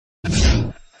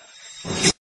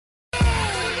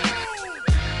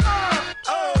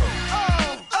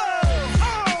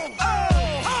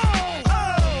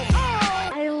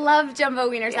love jumbo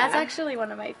wieners. Yeah. That's actually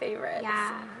one of my favorites.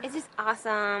 Yeah, it's just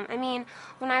awesome. I mean,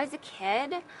 when I was a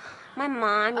kid, my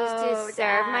mom used to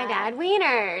serve my dad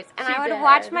wieners. And I would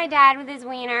watch my dad with his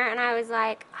wiener, and I was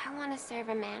like, I want to serve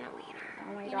a man a wiener.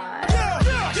 Oh my god.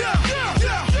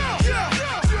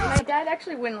 My dad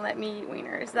actually wouldn't let me eat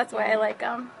wieners. That's why I like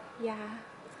them. Yeah.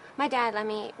 My dad let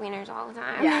me eat wieners all the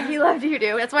time. Yeah, he loved you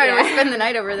too. That's why I always spend the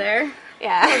night over there.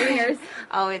 Yeah. Wieners.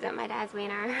 Always at my dad's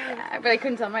wiener. Yeah, but I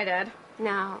couldn't tell my dad.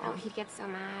 No. Oh, he'd get so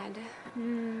mad.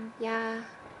 Yeah.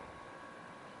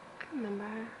 I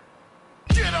remember.